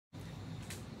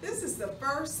This is the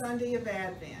first Sunday of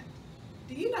Advent.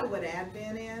 Do you know what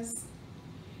Advent is?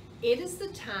 It is the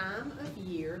time of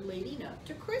year leading up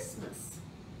to Christmas.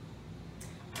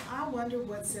 I wonder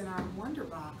what's in our Wonder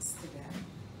Box today.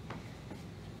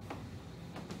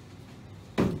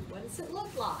 What does it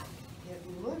look like? It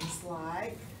looks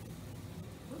like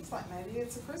maybe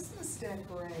it's a Christmas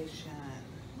decoration.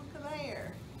 Look at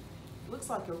there. Looks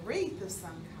like a wreath of some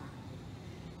kind.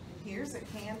 And here's a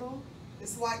candle.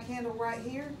 This white candle right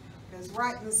here goes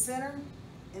right in the center,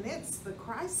 and it's the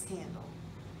Christ candle.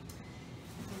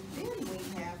 And then we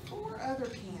have 4 other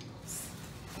candles.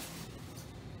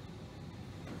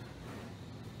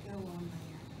 Go on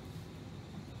there.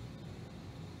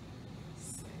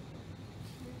 Let's see.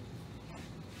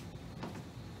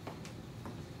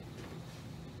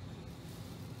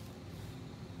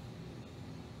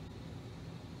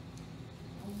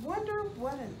 I wonder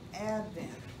what an Advent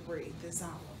wreath is all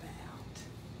about.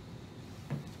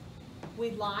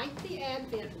 We light the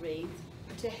Advent wreath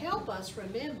to help us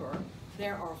remember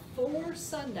there are 4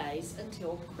 Sundays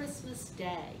until Christmas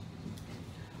Day.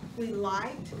 We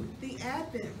light the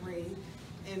Advent wreath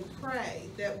and pray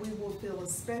that we will feel a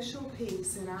special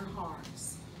peace in our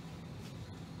hearts.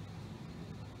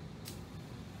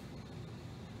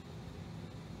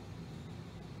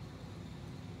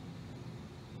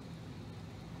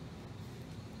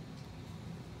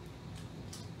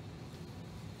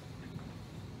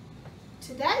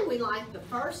 Today we light the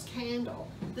first candle,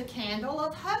 the candle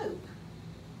of hope.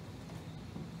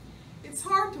 It's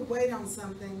hard to wait on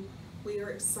something we are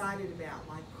excited about,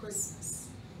 like Christmas.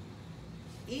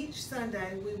 Each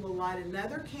Sunday we will light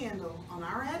another candle on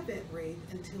our Advent wreath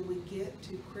until we get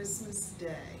to Christmas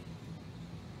Day.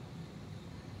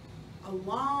 A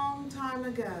long time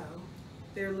ago,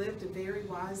 there lived a very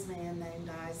wise man named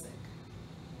Isaac.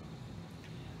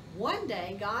 One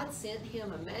day God sent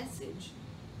him a message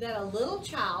that a little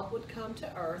child would come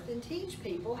to earth and teach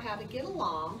people how to get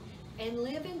along and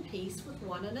live in peace with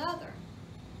one another.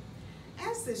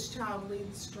 As this child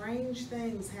leads, strange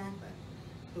things happen.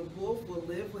 The wolf will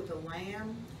live with the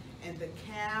lamb, and the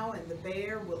cow and the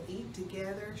bear will eat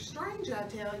together. Strange, I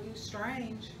tell you,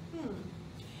 strange.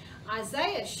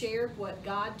 Isaiah shared what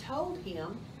God told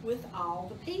him with all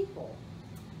the people.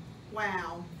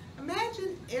 Wow.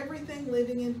 Imagine everything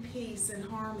living in peace and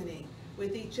harmony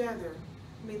with each other.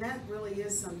 I mean, that really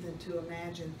is something to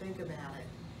imagine. Think about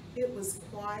it. It was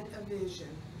quite a vision.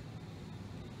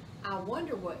 I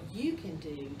wonder what you can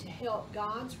do to help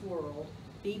God's world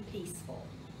be peaceful.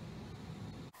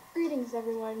 Greetings,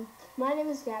 everyone. My name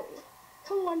is Gabby.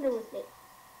 Come wonder with me.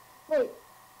 Wait,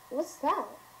 what's that?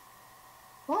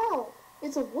 Wow,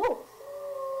 it's a wolf.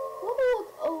 Let me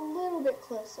look a little bit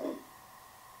closer.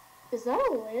 Is that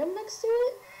a lamb next to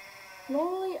it?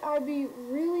 Normally, I'd be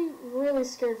really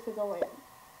scared for the lamb.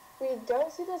 We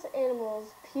don't see those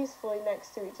animals peacefully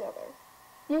next to each other.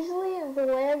 Usually, the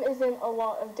lamb is in a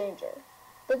lot of danger.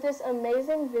 But this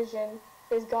amazing vision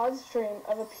is God's dream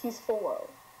of a peaceful world.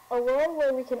 A world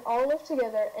where we can all live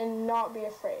together and not be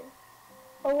afraid.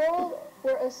 A world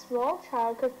where a small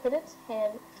child could put its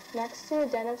hand next to a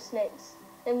den of snakes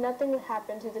and nothing would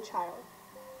happen to the child.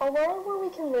 A world where we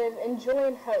can live in joy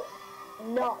and hope,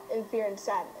 not in fear and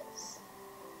sadness.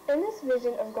 In this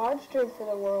vision of God's dream for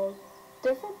the world,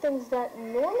 different things that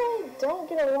normally don't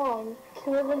get along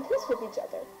can live in peace with each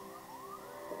other.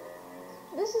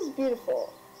 This is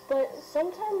beautiful, but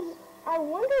sometimes I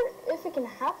wonder if it can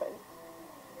happen.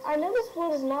 I know this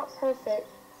world is not perfect,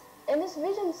 and this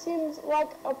vision seems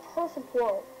like a perfect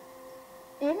world.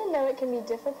 Even though it can be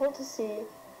difficult to see,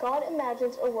 God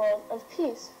imagines a world of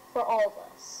peace for all of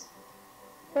us.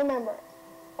 Remember,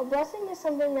 a blessing is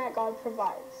something that God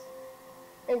provides.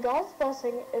 And God's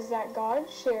blessing is that God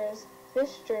shares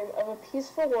this dream of a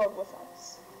peaceful world with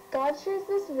us. God shares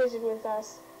this vision with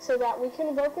us so that we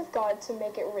can work with God to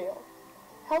make it real.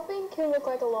 Helping can look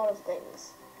like a lot of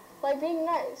things, like being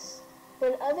nice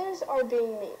when others are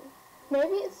being mean.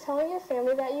 Maybe it's telling your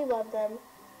family that you love them,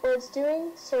 or it's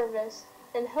doing service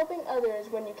and helping others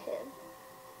when you can.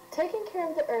 Taking care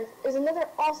of the earth is another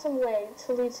awesome way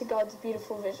to lead to God's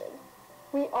beautiful vision.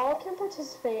 We all can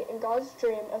participate in God's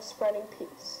dream of spreading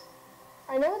peace.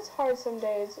 I know it's hard some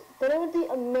days, but it would be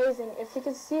amazing if we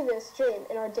could see this dream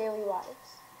in our daily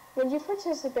lives. When you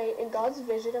participate in God's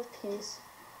vision of peace,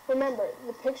 remember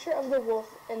the picture of the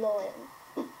wolf and the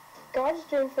lamb. God's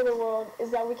dream for the world is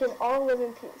that we can all live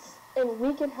in peace, and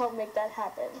we can help make that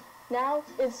happen. Now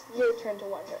it's your turn to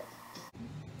wonder.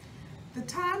 The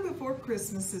time before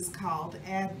Christmas is called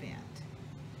Advent.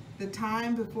 The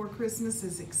time before Christmas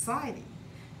is exciting,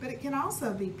 but it can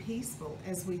also be peaceful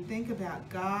as we think about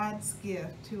God's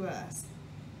gift to us.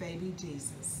 baby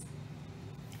Jesus.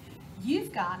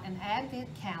 You've got an Advent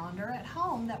calendar at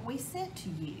home that we sent to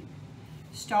you.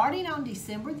 Starting on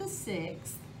December the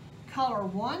 6th, color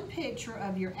one picture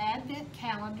of your Advent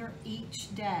calendar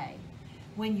each day.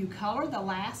 When you color the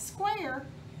last square,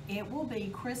 it will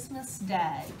be Christmas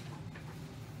Day.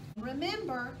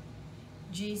 Remember,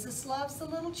 Jesus loves the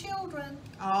little children.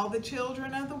 All the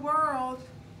children of the world.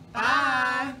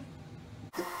 Bye.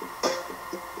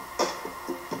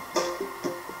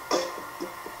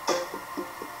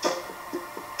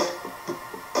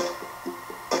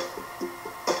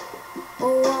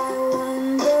 Oh, I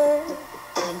wonder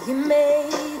how you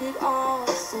made it all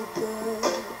so good.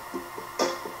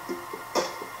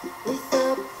 With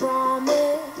a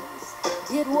promise,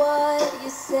 did what you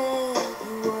said.